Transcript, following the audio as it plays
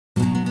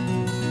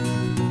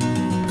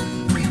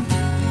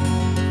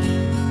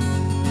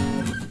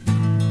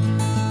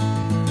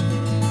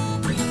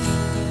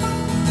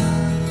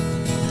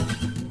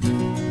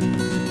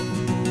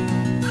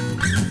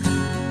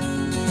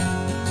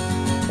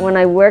When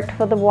I worked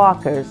for the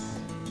Walkers,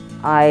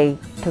 I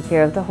took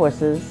care of the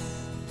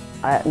horses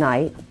at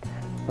night.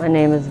 My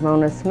name is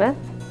Mona Smith.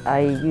 I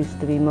used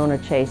to be Mona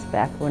Chase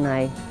back when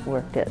I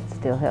worked at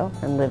Steele Hill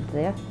and lived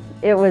there.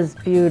 It was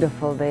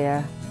beautiful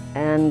there,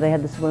 and they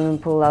had the swimming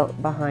pool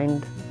out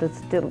behind.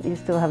 You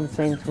still have the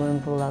same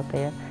swimming pool out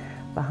there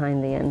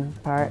behind the inn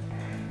part.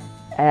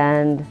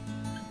 And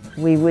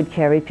we would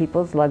carry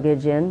people's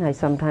luggage in. I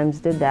sometimes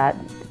did that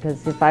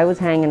because if I was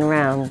hanging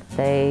around,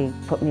 they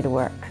put me to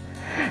work.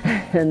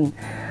 And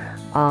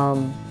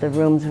the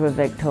rooms were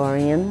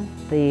Victorian.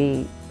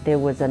 There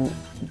was a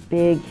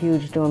big,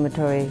 huge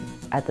dormitory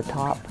at the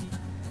top.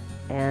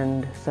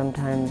 And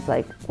sometimes,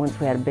 like, once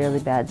we had a really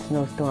bad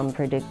snowstorm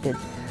predicted,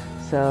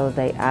 so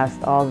they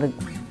asked all the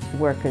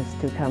workers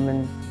to come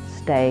and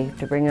stay,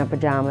 to bring our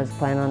pajamas,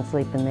 plan on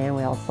sleeping there, and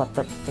we all slept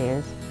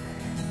upstairs.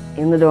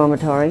 In the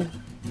dormitory,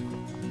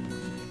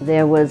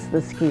 there was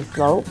the ski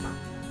slope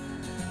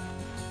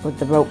with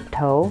the rope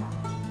tow,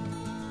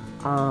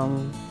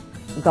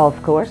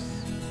 golf course,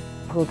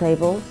 pool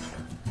tables,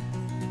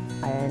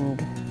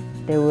 and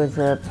there was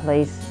a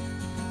place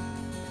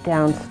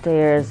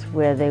downstairs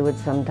where they would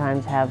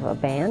sometimes have a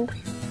band.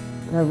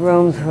 The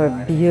rooms were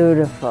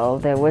beautiful.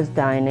 There was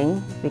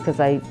dining, because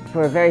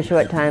for a very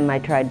short time I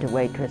tried to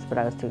waitress, but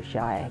I was too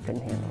shy. I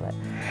couldn't handle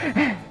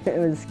it. It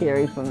was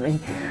scary for me.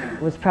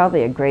 It was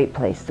probably a great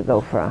place to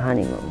go for a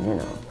honeymoon, you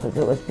know, because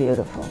it was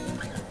beautiful.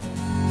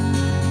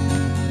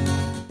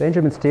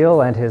 Benjamin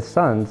Steele and his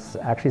sons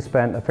actually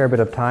spent a fair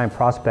bit of time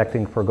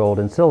prospecting for gold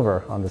and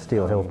silver on the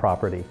Steele Hill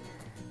property.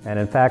 And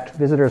in fact,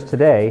 visitors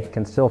today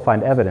can still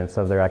find evidence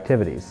of their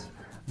activities,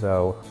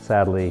 though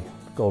sadly,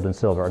 gold and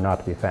silver are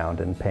not to be found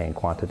in paying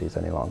quantities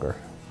any longer.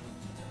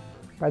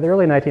 By the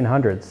early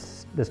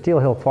 1900s, the Steele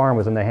Hill farm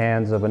was in the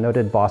hands of a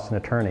noted Boston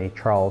attorney,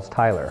 Charles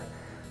Tyler,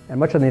 and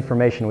much of the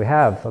information we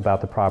have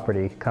about the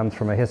property comes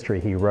from a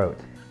history he wrote.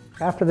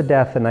 After the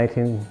death in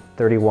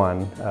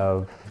 1931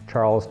 of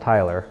Charles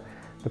Tyler,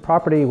 the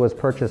property was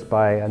purchased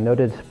by a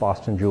noted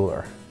Boston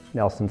jeweler,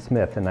 Nelson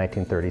Smith, in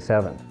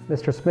 1937.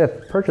 Mr.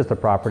 Smith purchased the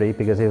property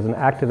because he was an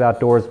active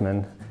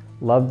outdoorsman,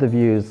 loved the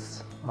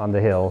views on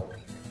the hill,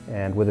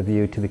 and with a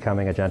view to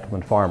becoming a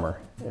gentleman farmer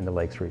in the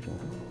Lakes region.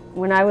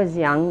 When I was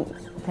young,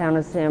 the town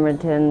of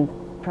Samerton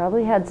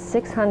probably had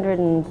 600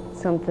 and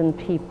something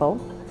people.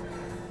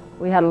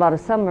 We had a lot of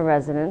summer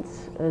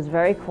residents. It was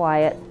very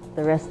quiet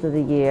the rest of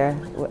the year.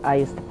 I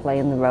used to play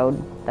in the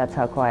road. That's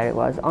how quiet it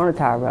was, on a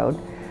tar road.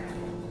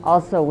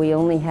 Also, we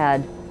only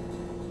had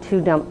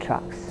 2 dump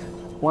trucks.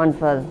 One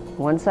for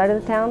one side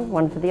of the town,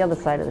 one for the other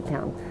side of the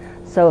town.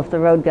 So if the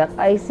road got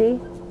icy,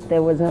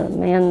 there was a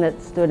man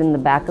that stood in the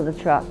back of the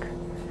truck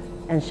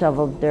and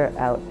shoveled dirt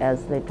out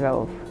as they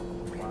drove.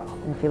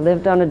 And if you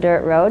lived on a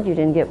dirt road, you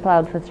didn't get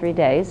plowed for 3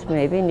 days,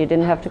 maybe, and you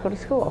didn't have to go to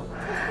school.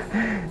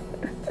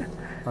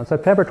 On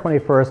September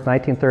 21st,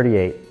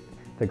 1938,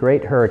 the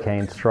Great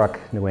Hurricane struck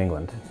New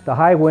England. The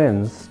high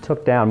winds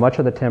took down much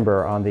of the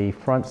timber on the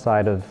front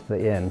side of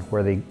the inn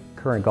where the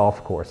current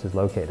golf course is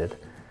located.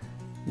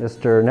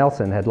 Mr.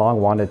 Nelson had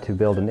long wanted to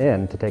build an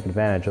inn to take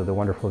advantage of the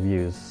wonderful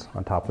views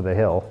on top of the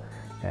hill,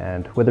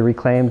 and with the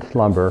reclaimed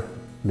lumber,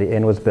 the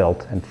inn was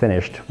built and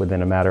finished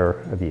within a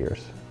matter of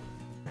years.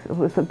 It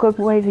was a good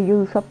way to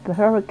use up the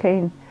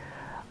hurricane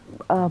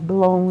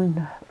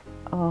blown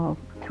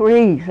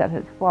trees that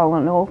had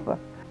fallen over.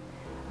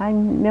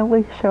 I'm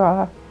nearly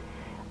sure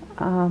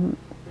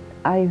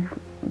I've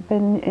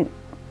been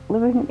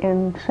living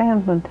in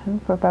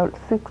Sandmanton for about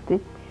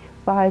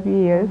 65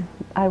 years.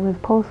 I was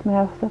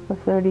postmaster for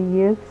 30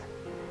 years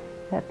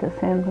at the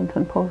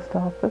Sandmanton Post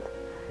Office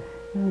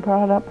and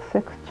brought up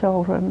 6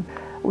 children.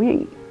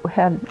 We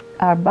had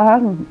our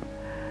barn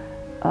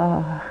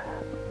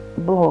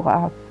blow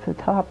off the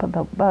top of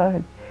the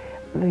barn,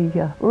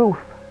 the roof,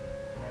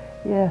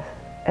 yes,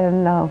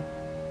 and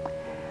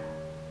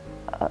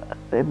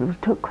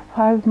it took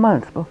 5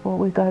 months before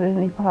we got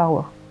any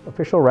power.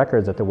 Official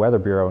records at the Weather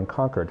Bureau in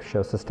Concord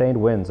show sustained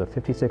winds of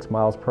 56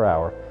 miles per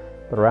hour,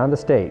 but around the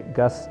state,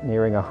 gusts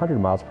nearing 100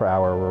 miles per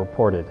hour were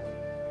reported.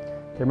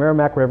 The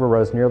Merrimack River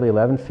rose nearly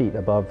 11 feet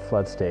above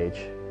flood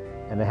stage,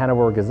 and the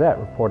Hanover Gazette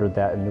reported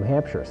that in New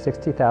Hampshire,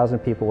 60,000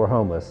 people were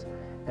homeless,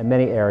 and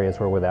many areas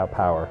were without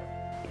power.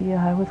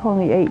 Yeah, I was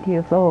only 8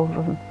 years old,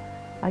 and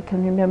I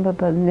can remember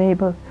the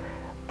neighbor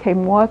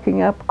came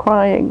walking up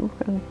crying,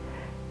 and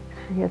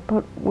she had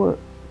put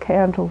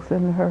candles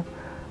in her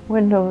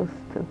windows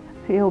to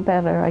feel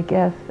better, I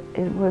guess.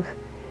 It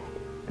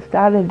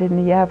started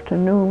in the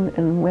afternoon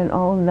and went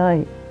all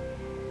night.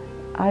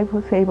 I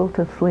was able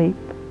to sleep,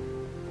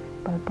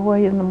 but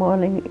boy, in the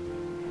morning,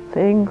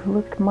 things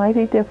looked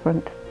mighty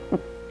different.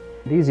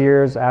 These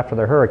years after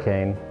the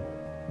hurricane,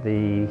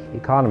 the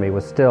economy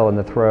was still in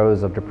the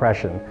throes of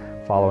depression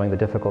following the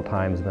difficult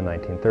times in the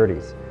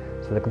 1930s.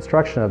 So the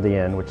construction of the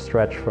inn, which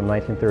stretched from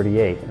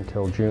 1938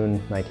 until June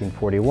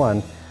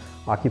 1941,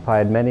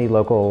 occupied many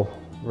local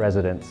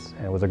residents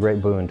and was a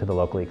great boon to the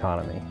local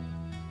economy.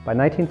 By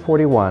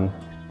 1941,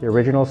 the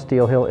original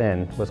Steele Hill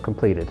Inn was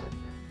completed.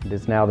 It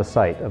is now the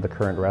site of the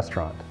current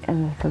restaurant.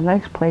 And it's a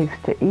nice place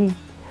to eat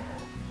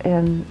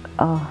and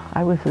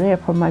I was there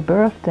for my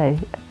birthday,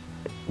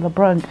 the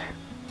brunch.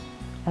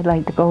 I'd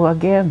like to go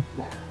again.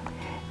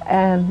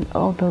 And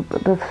oh,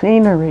 the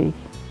scenery,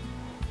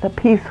 the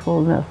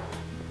peacefulness.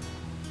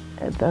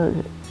 I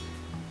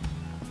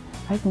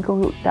can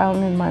go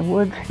down in my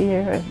woods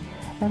here,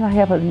 and I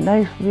have a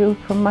nice view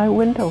from my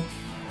window.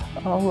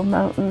 All the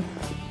mountains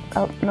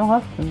up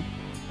north and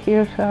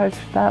Kearsarge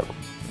out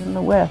in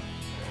the west.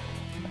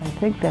 I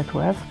think that's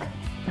west.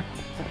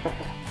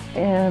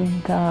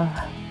 And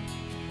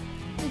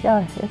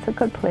yeah, it's a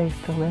good place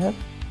to live.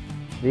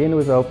 The inn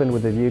was opened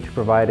with a view to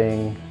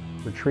providing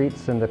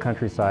retreats in the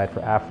countryside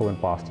for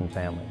affluent Boston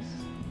families.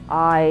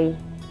 I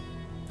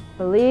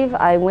believe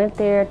I went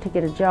there to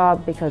get a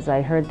job because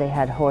I heard they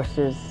had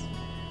horses,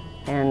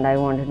 and I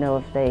wanted to know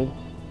if they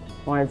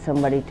wanted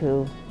somebody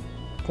to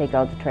take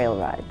out the trail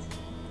rides.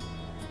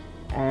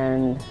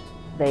 And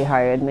they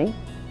hired me.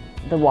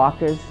 The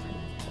Walkers,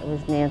 it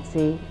was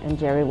Nancy and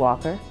Jerry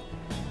Walker,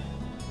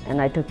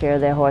 and I took care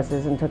of their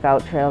horses and took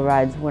out trail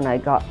rides when I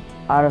got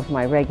out of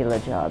my regular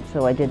job.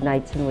 So I did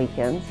nights and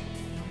weekends,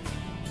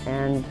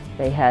 and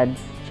they had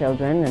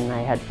children and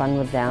I had fun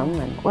with them.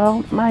 And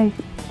well, my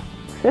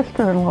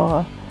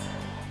sister-in-law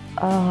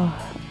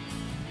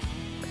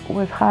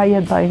was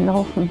hired by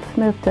Nelson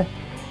Smith to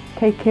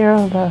take care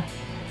of the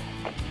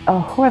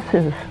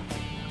horses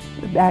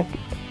back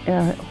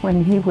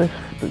when he was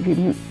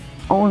the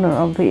owner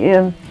of the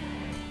inn,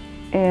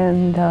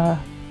 and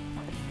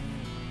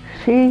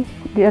she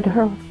did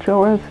her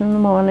chores in the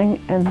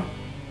morning and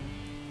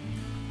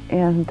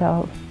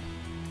got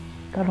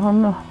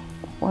on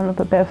one of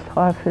the best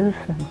horses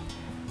and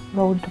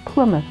rode to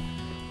Plymouth.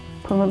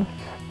 Plymouth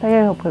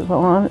Fair was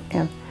on,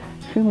 and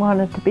she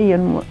wanted to be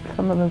in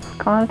some of those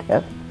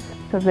contests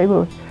because they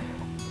were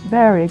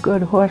very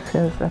good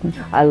horses. And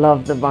I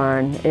loved the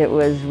barn. It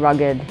was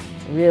rugged,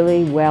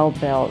 really well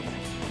built.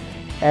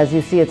 As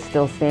you see, it's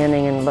still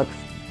standing and looks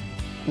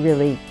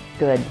really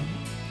good.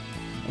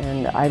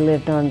 And I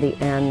lived on the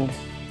end,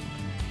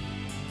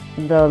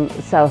 the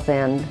south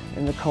end,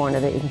 in the corner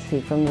that you can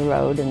see from the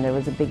road, and there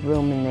was a big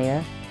room in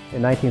there.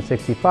 In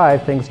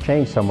 1965, things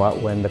changed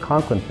somewhat when the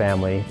Conklin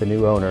family, the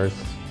new owners,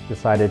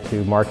 decided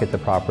to market the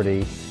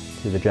property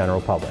to the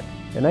general public.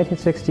 In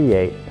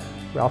 1968,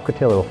 Ralph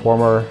Cotillo, a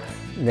former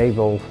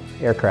naval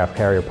aircraft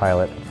carrier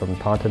pilot from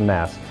Taunton,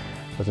 Mass.,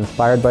 was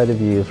inspired by the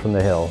views from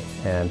the hill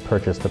and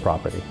purchased the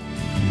property.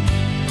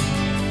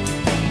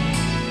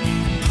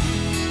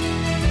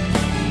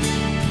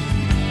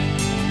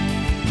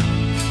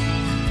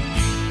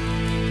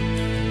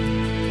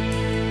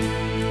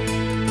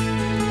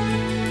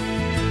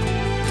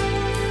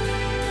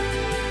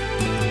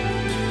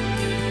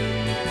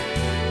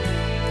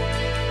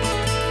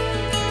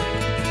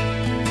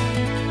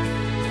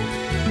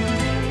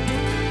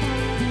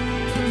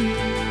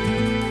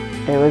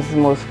 It was the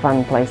most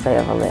fun place I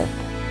ever lived.